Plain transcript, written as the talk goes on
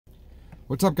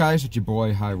What's up, guys? It's your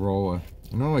boy High Roller.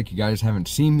 I know like you guys haven't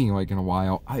seen me like in a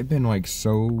while. I've been like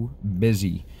so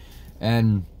busy,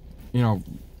 and you know,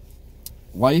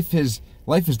 life has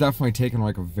definitely taken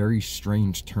like a very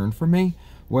strange turn for me,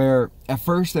 where at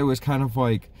first it was kind of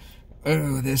like,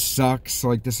 oh, this sucks,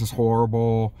 like this is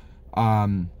horrible, I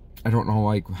don't know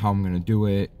like how I'm gonna do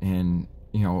it, and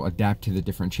you know, adapt to the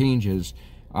different changes.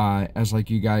 As like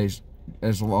you guys,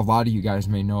 as a lot of you guys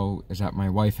may know, is that my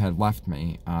wife had left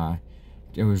me.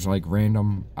 It was like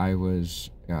random. I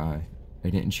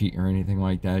didn't cheat or anything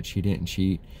like that. She didn't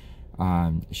cheat.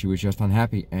 She was just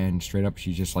unhappy, and straight up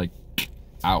she's just like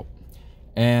out.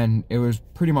 And it was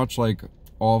pretty much like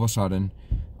all of a sudden.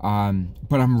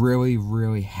 But I'm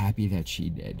really happy that she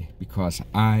did, because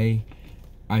I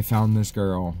found this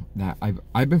girl that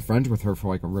I've been friends with her for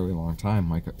like a really long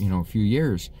time, like, you know, a few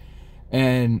years.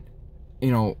 And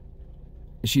you know,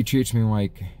 she treats me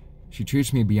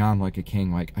beyond like a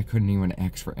king. Like I couldn't even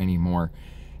ask for any more.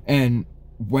 And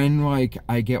when like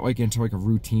I get like into like a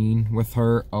routine with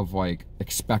her of like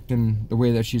expecting the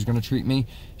way that she's gonna treat me,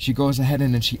 she goes ahead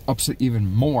and then she ups it even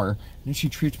more, and she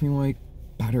treats me like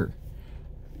better.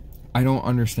 I don't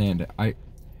understand it.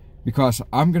 Because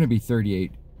I'm gonna be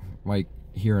 38 like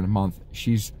here in a month.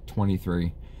 She's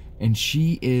 23, and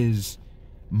she is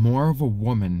more of a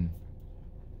woman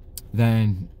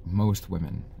than most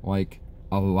women, like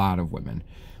a lot of women.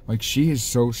 Like she is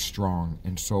so strong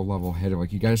and so level-headed.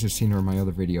 Like you guys have seen her in my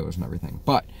other videos and everything.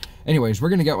 But anyways, we're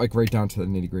gonna get like right down to the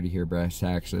nitty-gritty here, brass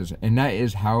taxes, and that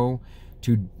is how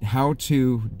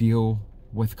to deal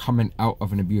with coming out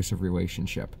of an abusive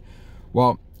relationship.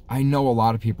 Well, I know a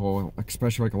lot of people,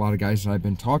 especially like a lot of guys that I've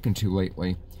been talking to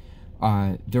lately,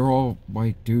 they're all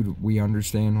like, dude, we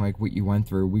understand like what you went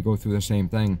through. We go through the same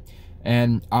thing.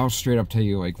 And I'll straight up tell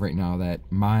you like right now that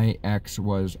my ex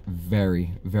was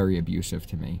very abusive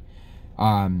to me.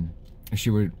 She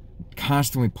would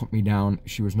constantly put me down.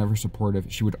 She was never supportive.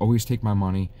 She would always take my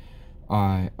money.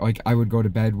 Like I would go to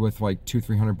bed with like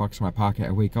 $200-300 in my pocket.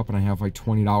 I wake up and I have like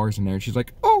 $20 in there, and she's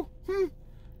like, oh,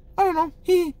 I don't know,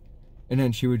 and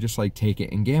then she would just like take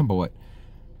it and gamble it.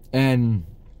 And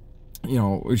you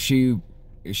know, she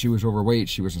was overweight.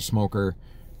 She was a smoker.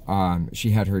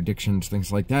 She had her addictions,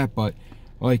 things like that. But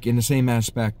like in the same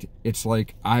aspect, it's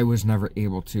like I was never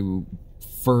able to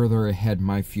further ahead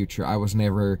my future. I was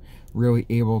never really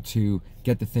able to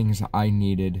get the things that I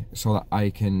needed so that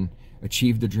I can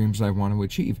achieve the dreams I want to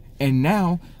achieve. And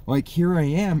now, like, here I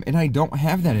am, and I don't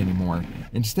have that anymore.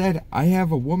 Instead, I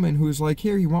have a woman who's like,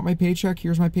 here, you want my paycheck?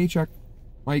 Here's my paycheck.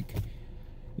 Like,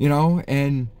 you know,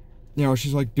 and you know,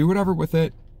 she's like, do whatever with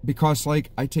it, because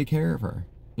like I take care of her,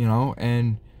 you know,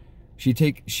 and she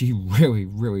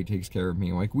really takes care of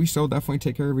me. Like we so definitely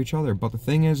take care of each other. But the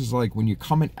thing is like when you're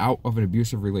coming out of an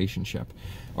abusive relationship,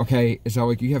 okay, is that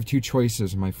like you have two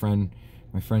choices. My friend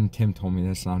Tim told me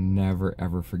this, and I'll never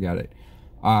ever forget it.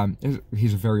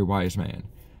 He's a very wise man.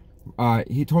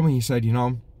 He told me, he said, you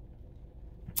know,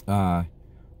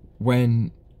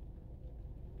 when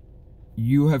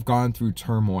you have gone through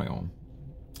turmoil,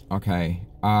 okay,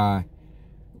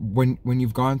 when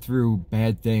you've gone through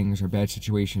bad things or bad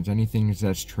situations, anything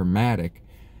that's traumatic,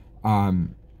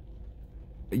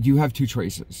 you have two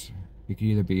choices. You could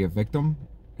either be a victim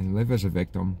and live as a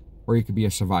victim, or you could be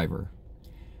a survivor.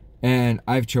 And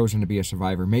I've chosen to be a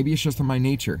survivor. Maybe it's just in my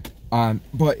nature,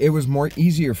 but it was more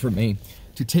easier for me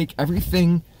to take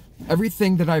everything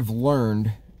that I've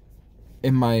learned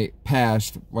in my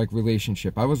past like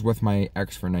relationship. I was with my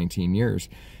ex for 19 years,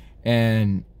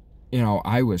 and you know,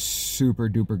 I was super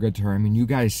duper good to her. I mean, you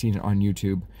guys seen it on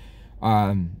YouTube.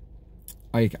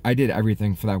 Like, I did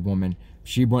everything for that woman.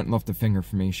 She wouldn't lift a finger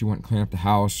for me. She wouldn't clean up the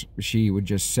house. She would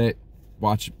just sit,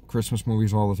 watch Christmas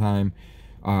movies all the time.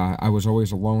 I was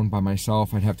always alone by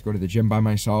myself. I'd have to go to the gym by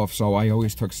myself, so I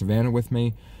always took Savannah with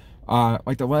me.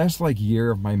 Like, the last, like,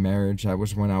 year of my marriage, that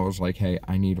was when I was like, hey,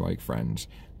 I need, like, friends.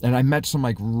 And I met some,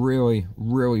 like,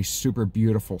 really super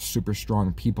beautiful, super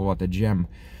strong people at the gym.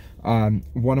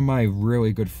 One of my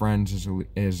really good friends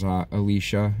is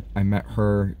Alicia. I met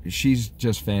her. She's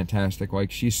just fantastic. Like,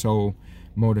 she's so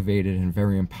motivated and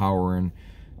very empowering.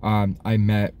 I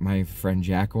met my friend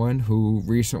Jacqueline, who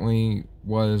recently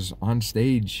was on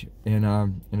stage in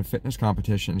a fitness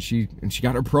competition. She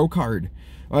got her pro card.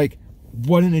 Like,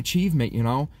 what an achievement, you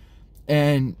know?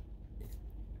 And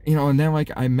you know, and then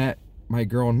like I met my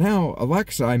girl now,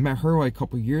 Alexa. I met her like a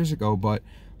couple years ago, but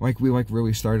like we like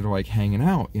really started like hanging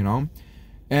out, you know?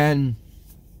 And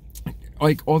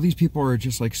like all these people are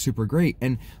just like super great.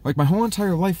 And like my whole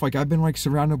entire life, like I've been like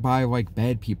surrounded by like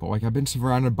bad people. Like I've been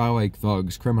surrounded by like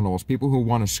thugs, criminals, people who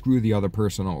want to screw the other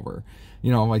person over.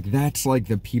 You know, like that's like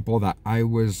the people that I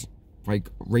was like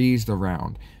raised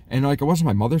around. And like, it wasn't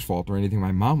my mother's fault or anything.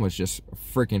 My mom was just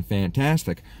freaking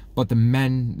fantastic. But the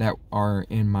men that are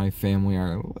in my family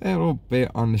are a little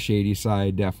bit on the shady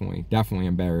side. Definitely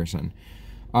embarrassing.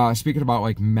 Speaking about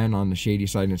like men on the shady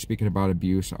side and speaking about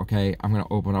abuse, okay, I'm gonna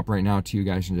open up right now to you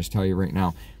guys and just tell you right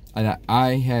now that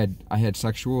I had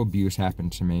sexual abuse happen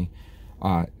to me.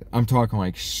 I'm talking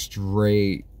like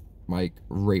straight like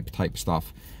rape type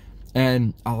stuff,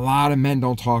 and a lot of men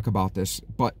don't talk about this,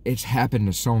 but it's happened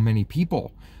to so many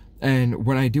people. And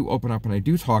when I do open up and I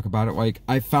do talk about it, like,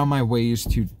 I found my ways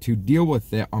to deal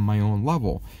with it on my own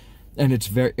level. And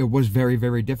it was very,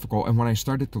 very difficult. And when I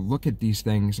started to look at these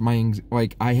things,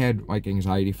 I had like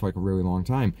anxiety for like a really long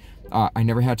time. I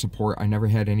never had support. I never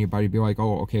had anybody be like,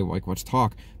 oh, okay, like, let's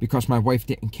talk. Because my wife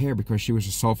didn't care, because she was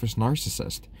a selfish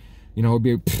narcissist. You know, it'd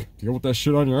be, deal with that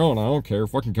shit on your own. I don't care.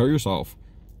 Fucking kill yourself.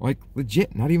 Like,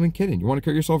 legit, not even kidding. You want to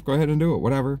kill yourself? Go ahead and do it.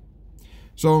 Whatever.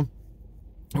 So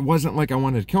it wasn't like I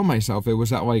wanted to kill myself. It was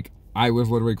that, like, I was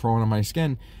literally crawling on my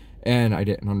skin, and I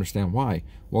didn't understand why.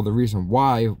 Well, the reason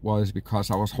why was because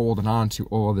I was holding on to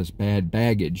all of this bad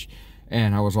baggage,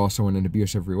 and I was also in an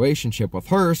abusive relationship with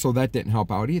her, so that didn't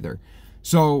help out either.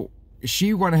 So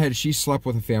she went ahead, she slept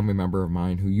with a family member of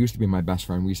mine who used to be my best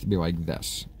friend. We used to be like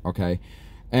this, okay?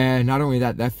 And not only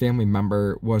that, that family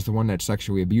member was the one that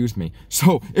sexually abused me.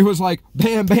 So it was like,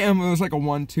 bam, bam, it was like a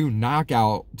 1-2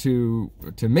 knockout to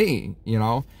me, you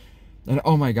know? And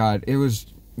oh my God, it was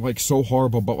like so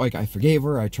horrible, but like I forgave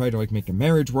her. I tried to like make the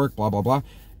marriage work, blah, blah, blah.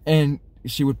 And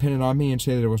she would pin it on me and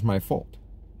say that it was my fault.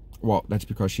 Well, that's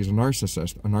because she's a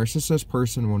narcissist. A narcissist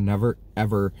person will never,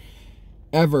 ever,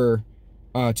 ever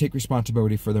take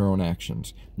responsibility for their own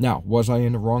actions. Now, was I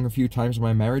in the wrong a few times in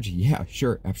my marriage? Yeah,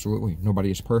 sure, absolutely.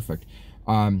 Nobody is perfect.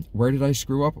 Where did I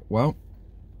screw up? Well,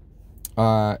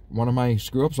 one of my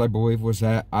screw ups, I believe, was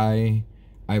that I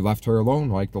left her alone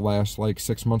like the last like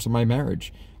 6 months of my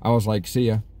marriage. I was like, see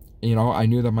ya. You know, I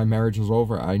knew that my marriage was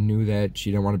over. I knew that she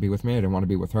didn't want to be with me. I didn't want to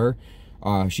be with her.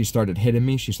 She started hitting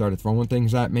me. She started throwing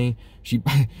things at me.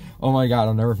 Oh my God,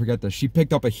 I'll never forget this. She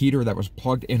picked up a heater that was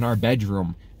plugged in our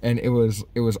bedroom, and it was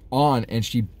on, and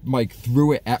she like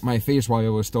threw it at my face while it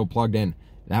was still plugged in.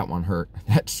 That one hurt.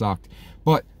 That sucked.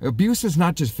 But abuse is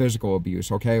not just physical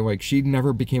abuse, okay? Like, she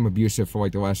never became abusive for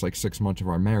like the last like 6 months of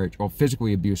our marriage. Well,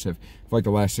 physically abusive for like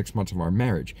the last 6 months of our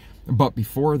marriage. But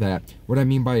before that, what I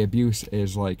mean by abuse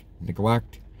is like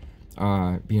neglect,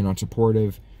 being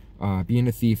unsupportive, being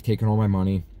a thief, taking all my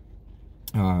money,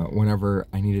 whenever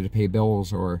I needed to pay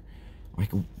bills, or like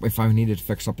if I needed to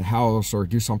fix up the house or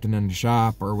do something in the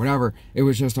shop or whatever, it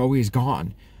was just always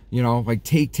gone. You know, like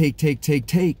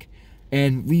take,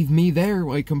 and leave me there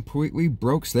like completely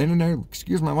broke, standing there,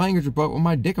 excuse my language, but with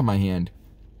my dick in my hand.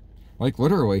 Like,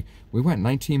 literally, we went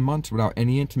 19 months without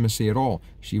any intimacy at all.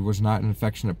 She was not an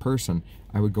affectionate person.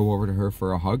 I would go over to her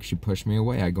for a hug, she'd push me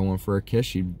away. I'd go in for a kiss,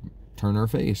 she'd turn her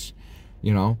face,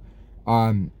 you know?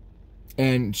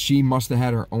 And she must have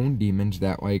had her own demons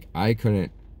that, like, I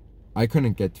couldn't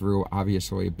get through,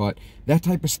 obviously. But that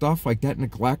type of stuff, like that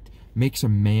neglect, makes a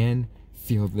man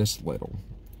feel this little.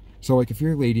 So, like, if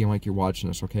you're a lady and, like, you're watching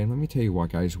this, okay, let me tell you what,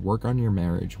 guys, work on your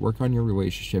marriage, work on your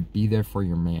relationship, be there for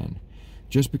your man.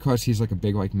 Just because he's, like, a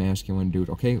big, like, masculine dude,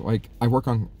 okay? Like, I work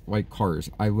on, like, cars.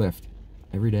 I lift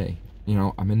every day. You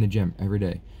know, I'm in the gym every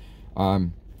day.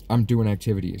 I'm doing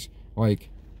activities. Like,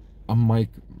 I'm, like,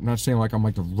 not saying, like, I'm,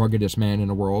 like, the ruggedest man in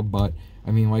the world, but,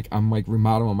 I mean, like, I'm, like,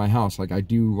 remodeling my house. Like, I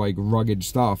do, like, rugged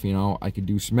stuff, you know? I could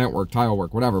do cement work, tile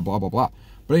work, whatever, blah, blah, blah.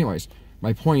 But anyways,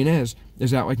 my point is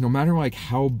that, like, no matter, like,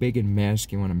 how big and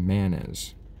masculine a man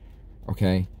is,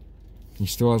 okay, he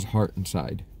still has heart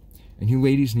inside. And you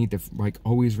ladies need to, like,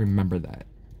 always remember that,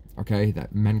 okay?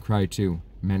 That men cry too.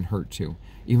 Men hurt too.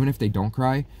 Even if they don't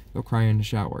cry, they'll cry in the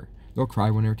shower. They'll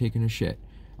cry when they're taking a shit,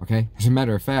 okay? As a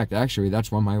matter of fact, actually,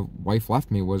 that's when my wife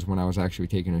left me, was when I was actually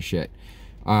taking a shit.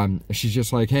 She's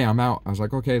just like, hey, I'm out. I was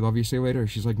like, okay, love you, see you later.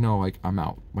 She's like, no, like, I'm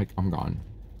out. Like, I'm gone.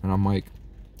 And I'm like,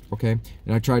 okay.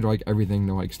 And I tried, like, everything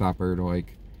to, like, stop her to,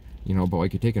 like, you know, but,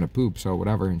 like, you're taking a poop, so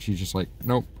whatever. And she's just like,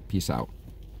 nope, peace out.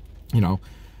 You know?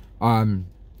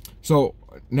 So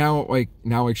now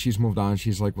she's moved on.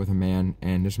 She's, like, with a man,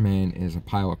 and this man is a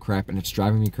pile of crap, and it's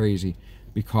driving me crazy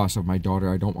because of my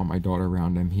daughter. I don't want my daughter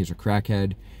around him. He's a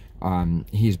crackhead.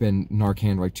 He's been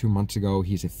Narcaned, like, 2 months ago.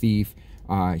 He's a thief.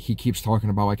 He keeps talking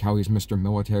about, like, how he's Mr.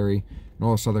 Military and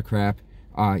all this other crap.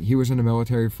 He was in the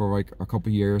military for, like, a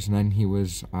couple years, and then he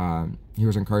was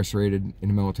incarcerated in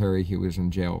the military. He was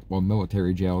in jail, well,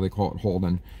 military jail, they call it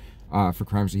Holden, for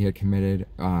crimes that he had committed.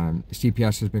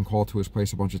 CPS has been called to his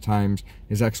place a bunch of times.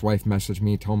 His ex-wife messaged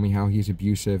me, told me how he's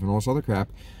abusive and all this other crap.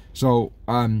 So,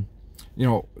 you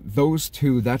know, those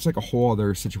two, that's like a whole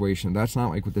other situation. That's not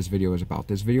like what this video is about.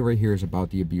 This video right here is about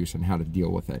the abuse and how to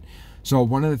deal with it. So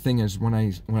one of the things is when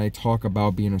I talk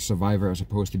about being a survivor as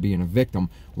opposed to being a victim,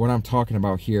 what I'm talking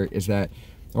about here is that,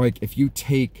 like, if you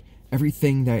take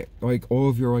everything that, like, all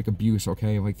of your, like, abuse,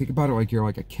 okay, like, think about it like you're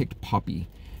like a kicked puppy,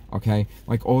 okay,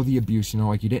 like all the abuse, you know,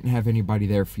 like you didn't have anybody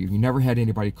there for you, you never had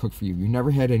anybody cook for you, you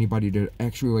never had anybody to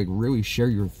actually, like, really share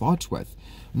your thoughts with.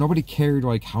 Nobody cared,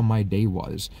 like, how my day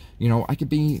was. You know, I could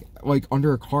be, like,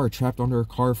 under a car, trapped under a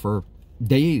car for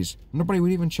days. Nobody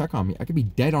would even check on me. I could be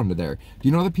dead under there. Do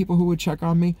you know the people who would check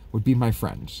on me would be my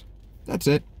friends? That's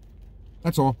it.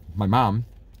 That's all. My mom.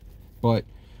 But,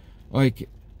 like,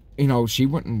 you know, she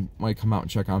wouldn't, like, come out and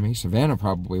check on me. Savannah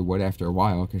probably would after a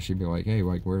while, because she'd be like, hey,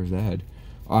 like, where's Dad?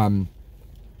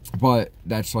 But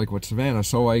that's, like, what Savannah.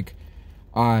 So, like,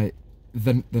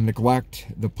 the neglect,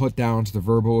 the put-downs, the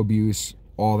verbal abuse,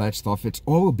 all that stuff, it's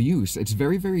all abuse. It's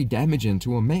very, very damaging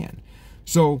to a man.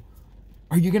 So,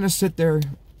 are you going to sit there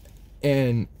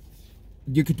and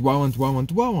you could dwell and dwell and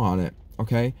dwell on it,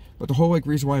 okay? But the whole, like,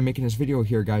 reason why I'm making this video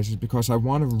here, guys, is because I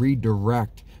want to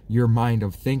redirect your mind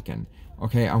of thinking,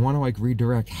 okay? I want to, like,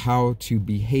 redirect how to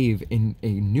behave in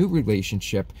a new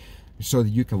relationship so that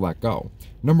you can let go.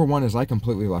 Number one is I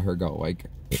completely let her go. Like,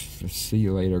 see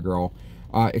you later, girl.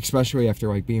 Especially after,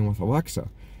 like, being with Alexa.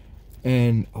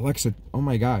 And Alexa, oh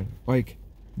my God, like,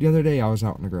 the other day I was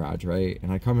out in the garage, right?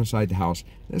 And I come inside the house.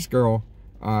 This girl,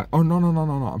 oh, no,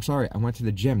 I'm sorry. I went to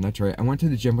the gym. That's right. I went to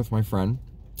the gym with my friend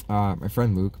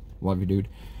Luke. Love you, dude.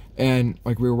 And,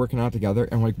 like, we were working out together.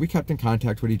 And, like, we kept in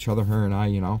contact with each other, her and I,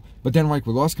 you know. But then, like,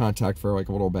 we lost contact for, like,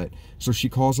 a little bit. So she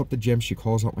calls up the gym. She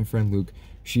calls up my friend Luke.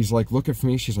 She's, like, looking for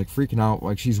me. She's, like, freaking out.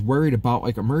 Like, she's worried about,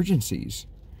 like, emergencies.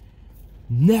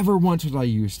 Never once was I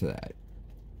used to that.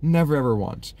 Never, ever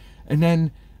once. And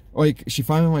then, like, she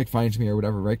finally, like, finds me or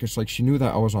whatever, right? Because, like, she knew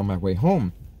that I was on my way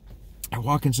home. I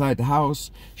walk inside the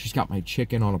house. She's got my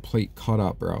chicken on a plate cut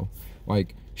up, bro.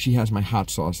 Like, she has my hot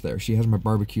sauce there. She has my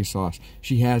barbecue sauce.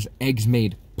 She has eggs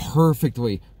made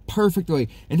perfectly.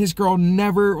 And this girl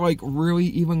never, like, really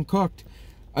even cooked.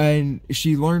 And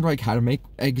she learned, like, how to make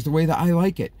eggs the way that I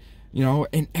like it. You know?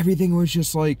 And everything was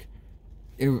just, like,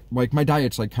 like, my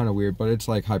diet's, like, kind of weird, but it's,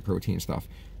 like, high protein stuff.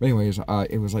 But anyways,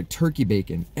 it was, like, turkey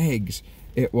bacon, eggs.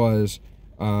 It was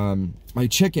my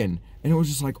chicken, and it was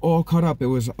just, like, all cut up. It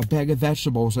was a bag of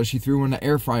vegetables that she threw in the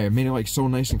air fryer, made it, like, so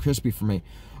nice and crispy for me.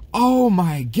 Oh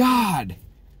my God!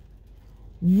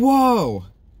 Whoa!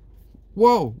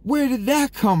 Where did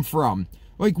that come from?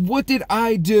 Like, what did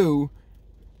I do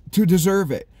to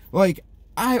deserve it? Like,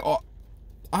 I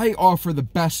offer the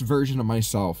best version of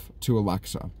myself to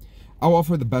Alexa. I'll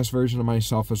offer the best version of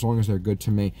myself as long as they're good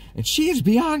to me. And she is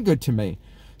beyond good to me.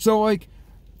 So, like,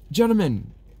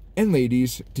 gentlemen and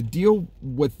ladies, to deal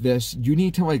with this, you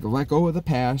need to, like, let go of the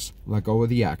past, let go of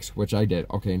the ex, which I did.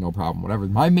 Okay, no problem, whatever.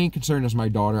 My main concern is my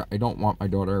daughter. I don't want my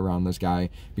daughter around this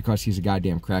guy because he's a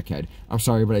goddamn crackhead. I'm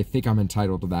sorry, but I think I'm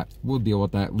entitled to that. We'll deal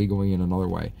with that legally in another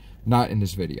way. Not in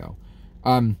this video.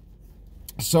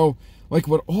 So, like,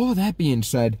 with all of that being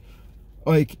said,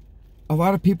 like, a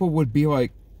lot of people would be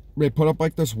like, they put up,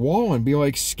 like, this wall and be,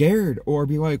 like, scared, or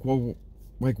be like, well,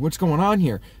 like, what's going on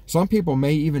here? Some people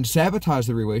may even sabotage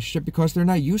the relationship because they're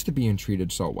not used to being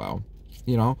treated so well,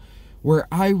 you know? Where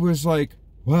I was like,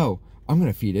 whoa, I'm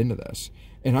going to feed into this,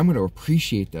 and I'm going to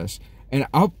appreciate this. And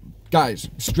guys,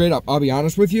 straight up, I'll be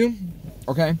honest with you,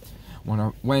 okay?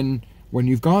 When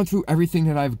you've gone through everything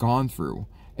that I've gone through,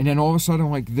 and then all of a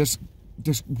sudden, like, this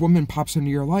woman pops into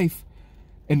your life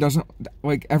and doesn't,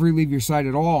 like, ever leave your side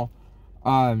at all,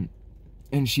 and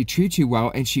she treats you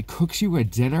well, and she cooks you a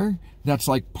dinner that's,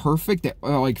 like, perfect, that,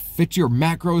 like, fits your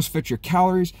macros, fits your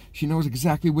calories. She knows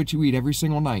exactly what you eat every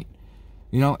single night,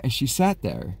 you know, and she sat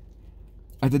there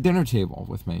at the dinner table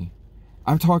with me.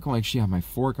 I'm talking, like, she had my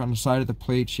fork on the side of the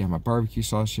plate, she had my barbecue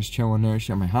sauce just chilling there,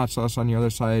 she had my hot sauce on the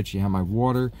other side, she had my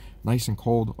water nice and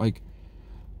cold, like,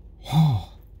 oh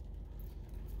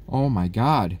my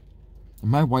God. And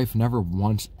my wife never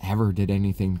once ever did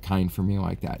anything kind for me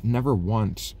like that. Never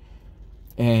once.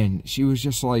 And she was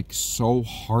just, like, so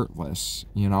heartless,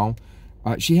 you know?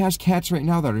 She has cats right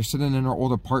now that are sitting in her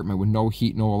old apartment with no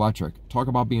heat, no electric. Talk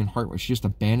about being heartless. She just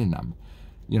abandoned them,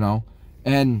 you know?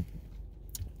 And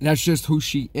that's just who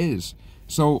she is.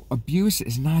 So abuse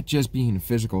is not just being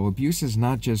physical. Abuse is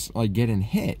not just, like, getting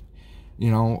hit, you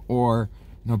know? Or,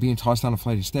 you know, being tossed down a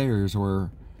flight of stairs,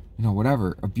 or, you know,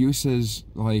 whatever. Abuse is,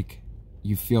 like,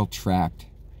 you feel trapped.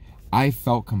 I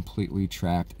felt completely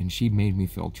trapped, and she made me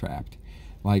feel trapped.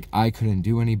 Like, I couldn't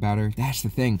do any better. That's the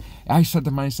thing. I said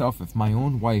to myself, if my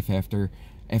own wife, after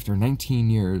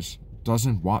 19 years,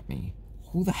 doesn't want me,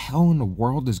 who the hell in the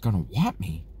world is gonna want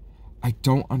me? I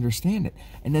don't understand it.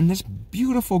 And then this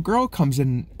beautiful girl comes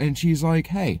in and she's like,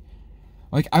 hey,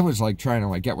 like, I was like trying to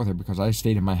like get with her because I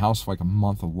stayed in my house for like a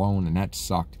month alone and that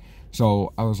sucked.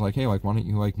 So I was like, hey, like, why don't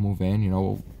you like move in, you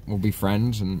know, we'll be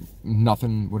friends and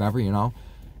nothing, whatever, you know.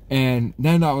 And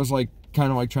then I was like kind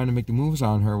of like trying to make the moves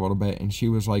on her a little bit, and she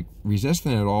was like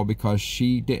resisting it all because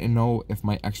she didn't know if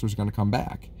my ex was going to come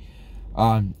back.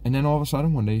 And then all of a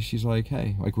sudden one day she's like,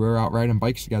 hey, like, we were out riding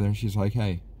bikes together, and she's like,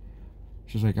 hey,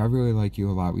 she's like, I really like you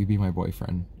a lot, will you be my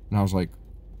boyfriend? And I was like,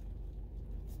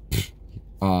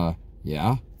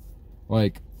 yeah,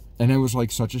 like, and it was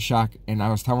like such a shock. And I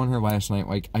was telling her last night,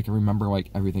 like, I can remember like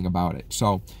everything about it.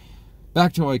 So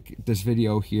back to like this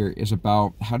video here is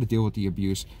about how to deal with the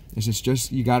abuse. It's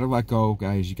just, you got to let go,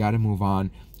 guys. You got to move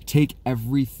on. Take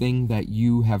everything that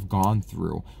you have gone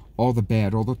through, all the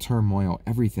bad, all the turmoil,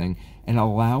 everything, and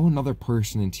allow another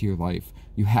person into your life.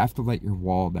 You have to let your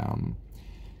wall down.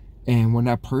 And when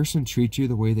that person treats you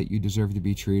the way that you deserve to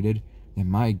be treated, then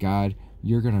my God,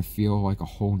 you're going to feel like a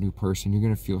whole new person. You're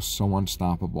going to feel so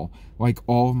unstoppable. Like,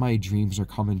 all of my dreams are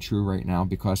coming true right now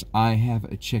because I have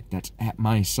a chick that's at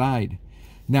my side.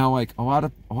 Now, like, a lot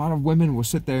of women will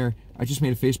sit there. I just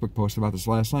made a Facebook post about this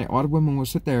last night. A lot of women will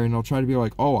sit there and they'll try to be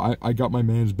like, oh, I got my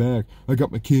man's back. I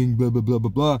got my king, blah, blah, blah, blah,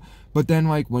 blah. But then,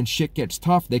 like, when shit gets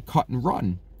tough, they cut and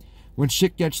run. When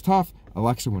shit gets tough,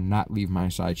 Alexa will not leave my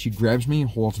side. She grabs me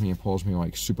and holds me and pulls me,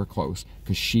 like, super close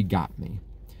because she got me.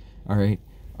 All right?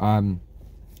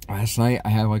 Last night I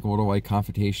had like a little like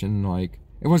confrontation. Like,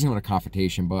 it wasn't even a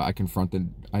confrontation, but I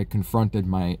confronted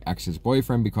my ex's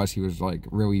boyfriend because he was like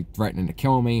really threatening to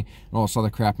kill me and all this other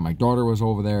crap. My daughter was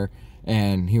over there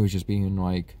and he was just being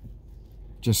like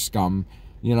just scum,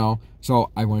 you know.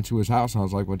 So I went to his house and I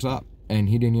was like, what's up? And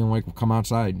he didn't even like come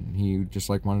outside. He just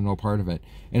like wanted no part of it.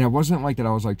 And it wasn't like that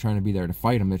I was like trying to be there to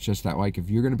fight him. It's just that, like, if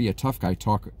you're gonna be a tough guy,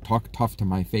 talk tough to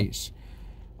my face.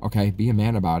 Okay, be a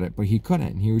man about it. But he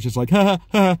couldn't. He was just like, ha,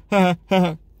 ha, ha, ha,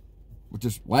 ha.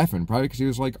 Just laughing, probably because he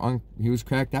was like, he was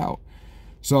cracked out.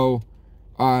 So,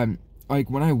 like,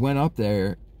 when I went up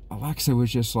there, Alexa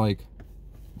was just like,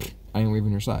 I ain't leaving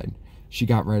your side. She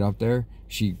got right up there.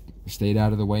 She stayed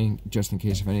out of the way just in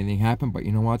case if anything happened. But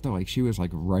you know what, though? Like, she was like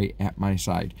right at my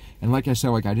side. And like I said,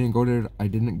 like, I didn't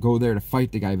go there to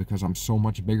fight the guy because I'm so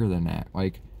much bigger than that.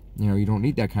 Like, you know, you don't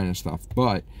need that kind of stuff.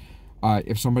 But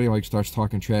if somebody like starts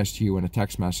talking trash to you in a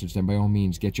text message, then by all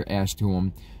means get your ass to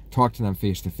them, talk to them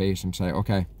face to face, and say,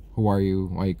 okay, who are you?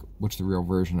 Like, what's the real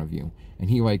version of you? And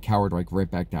he like cowered like right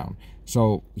back down.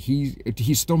 So he's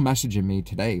still messaging me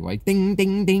today, like, ding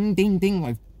ding ding ding ding,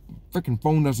 like, freaking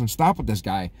phone doesn't stop with this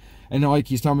guy. And like,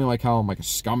 he's telling me like how I'm like a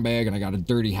scumbag and I got a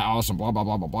dirty house and blah blah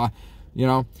blah blah blah, you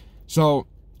know. So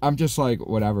I'm just like,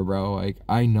 whatever, bro. Like,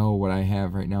 I know what I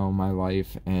have right now in my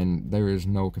life, and there is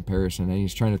no comparison. And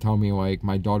he's trying to tell me like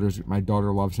my daughter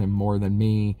loves him more than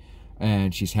me,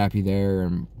 and she's happy there.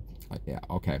 And like, yeah,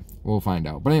 okay, we'll find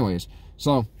out. But anyways,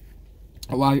 so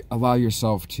allow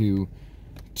yourself to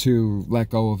let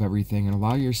go of everything and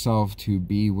allow yourself to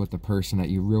be with the person that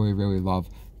you really really love.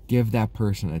 Give that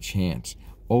person a chance.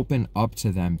 Open up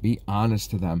to them. Be honest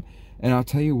to them. And I'll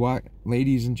tell you what,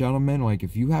 ladies and gentlemen, like,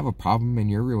 if you have a problem in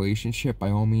your relationship,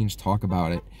 by all means, talk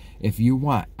about it. If you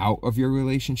want out of your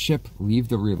relationship, leave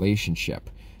the relationship.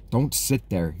 Don't sit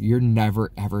there. You're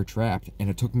never, ever trapped. And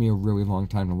it took me a really long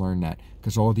time to learn that,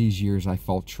 because all these years I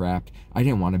felt trapped. I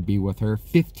didn't want to be with her.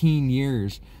 15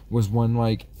 years was when,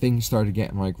 like, things started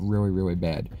getting, like, really, really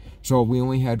bad. So we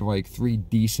only had, like, 3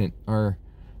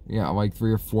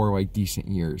 or 4 like decent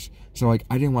years. So like,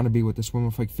 I didn't want to be with this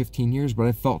woman for like 15 years, but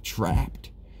I felt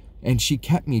trapped. And she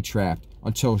kept me trapped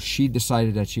until she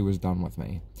decided that she was done with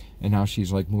me. And now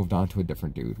she's like moved on to a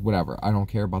different dude. Whatever. I don't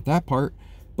care about that part.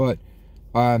 But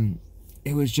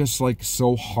it was just like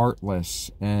so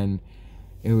heartless, and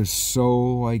it was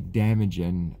so like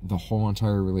damaging, the whole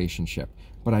entire relationship.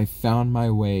 But I found my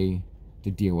way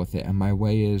to deal with it, and my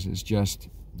way is just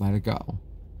let it go.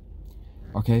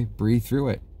 Okay? Breathe through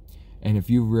it. And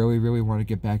if you really, really want to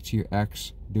get back to your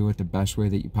ex, do it the best way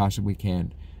that you possibly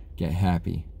can. Get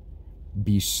happy.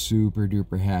 Be super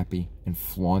duper happy and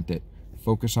flaunt it.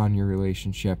 Focus on your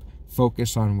relationship.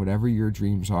 Focus on whatever your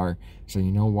dreams are. So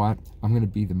you know what? I'm going to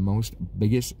be the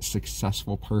biggest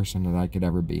successful person that I could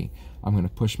ever be. I'm going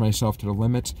to push myself to the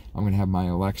limits. I'm going to have my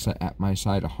Alexa at my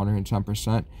side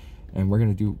 110%. And we're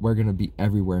going to be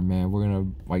everywhere, man. We're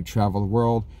going to like travel the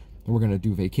world. And we're going to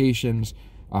do vacations.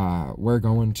 We're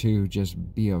going to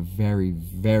just be a very,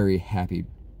 very happy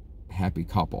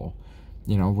couple.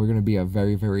 You know, we're going to be a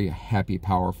very, very happy,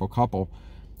 powerful couple.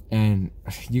 And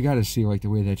you got to see, like, the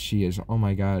way that she is. Oh,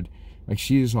 my God. Like,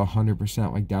 she is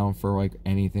 100% like down for like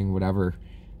anything, whatever.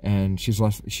 And she's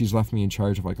left me in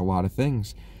charge of like a lot of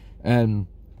things, and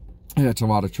it's a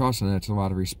lot of trust, and it's a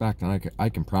lot of respect. And I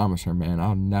can promise her, man,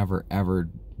 I'll never ever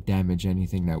damage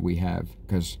anything that we have,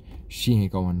 because she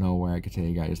ain't going nowhere. I can tell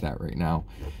you guys that right now.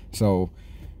 So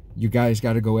you guys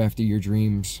got to go after your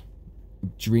dreams.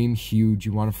 Dream huge.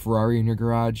 You want a Ferrari in your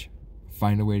garage?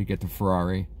 Find a way to get the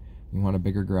Ferrari. You want a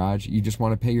bigger garage? You just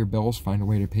want to pay your bills? Find a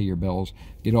way to pay your bills.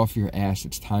 Get off your ass.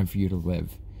 It's time for you to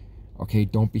live. Okay,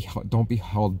 don't be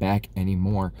held back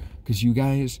anymore, because you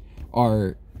guys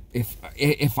are.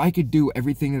 If I could do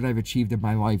everything that I've achieved in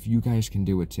my life, you guys can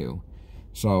do it too.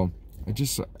 So I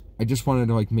just wanted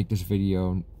to like make this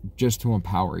video just to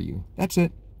empower you. That's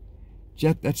it.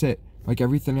 That's it. Like,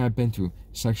 everything I've been through: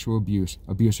 sexual abuse,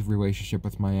 abusive relationship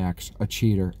with my ex, a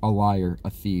cheater, a liar, a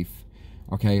thief.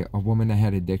 Okay, a woman that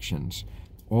had addictions.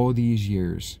 All these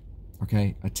years.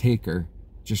 Okay, a taker,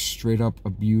 just straight up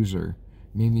abuser.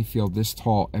 Made me feel this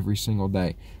tall every single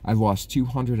day. I lost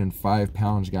 205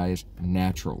 pounds, guys,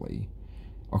 naturally.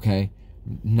 Okay?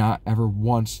 Not ever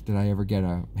once did I ever get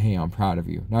a, hey, I'm proud of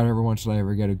you. Not ever once did I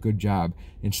ever get a good job.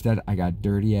 Instead, I got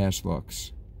dirty ass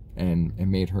looks. And it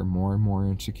made her more and more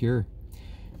insecure.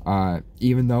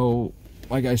 Even though,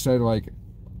 like I said, like,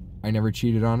 I never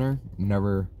cheated on her.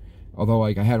 Never. Although,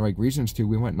 like, I had, like, reasons to.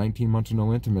 We went 19 months with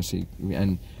no intimacy.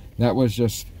 And that was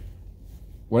just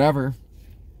whatever.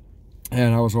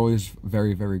 And I was always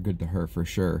very, very good to her, for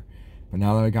sure. But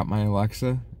now that I got my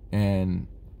Alexa, and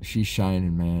she's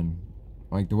shining, man.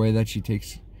 Like, the way that she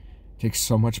takes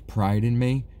so much pride in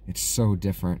me, it's so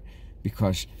different.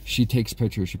 Because she takes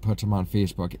pictures, she puts them on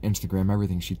Facebook, Instagram,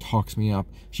 everything. She talks me up.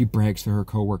 She brags to her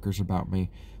coworkers about me.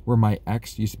 Where my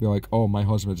ex used to be like, oh, my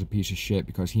husband's a piece of shit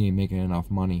because he ain't making enough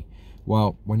money.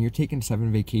 Well, when you're taking 7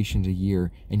 vacations a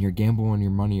year and you're gambling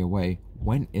your money away,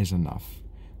 when is enough?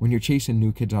 When you're chasing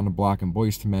new kids on the block and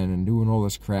boys to men and doing all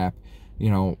this crap, you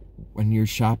know, when you're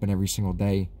shopping every single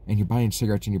day and you're buying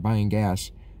cigarettes and you're buying gas,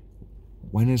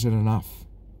 when is it enough?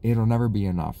 It'll never be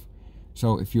enough.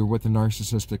 So if you're with a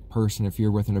narcissistic person, if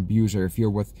you're with an abuser, if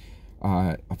you're with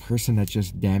a person that's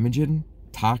just damaging,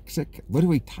 toxic,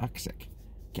 literally toxic,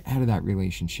 get out of that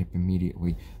relationship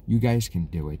immediately. You guys can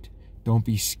do it. Don't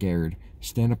be scared.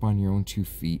 Stand up on your own 2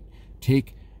 feet.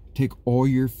 Take all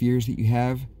your fears that you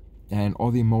have and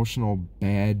all the emotional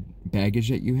baggage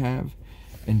that you have,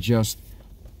 and just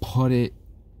put it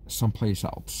someplace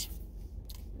else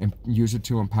and use it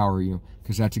to empower you,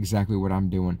 because that's exactly what I'm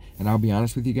doing. And I'll be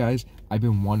honest with you guys, I've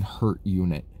been one hurt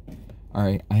unit. All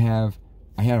right, I have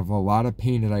a lot of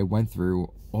pain that I went through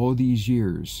all these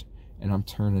years, and I'm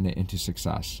turning it into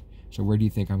success. So where do you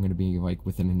think I'm going to be, like,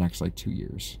 within the next, like, 2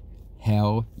 years?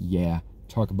 Hell yeah.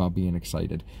 Talk about being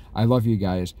excited. I love you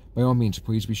guys. By all means,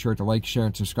 please be sure to like, share,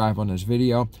 and subscribe on this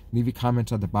video. Leave your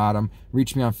comments at the bottom.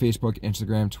 Reach me on Facebook,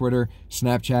 Instagram, Twitter,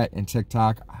 Snapchat, and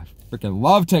TikTok. I freaking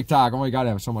love TikTok. Oh my god, I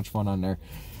have so much fun on there.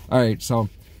 Alright, so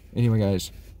anyway,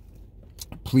 guys,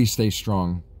 please stay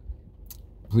strong.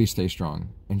 Please stay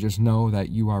strong. And just know that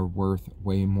you are worth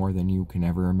way more than you can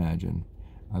ever imagine.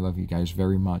 I love you guys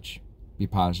very much. Be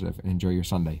positive and enjoy your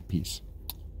Sunday. Peace.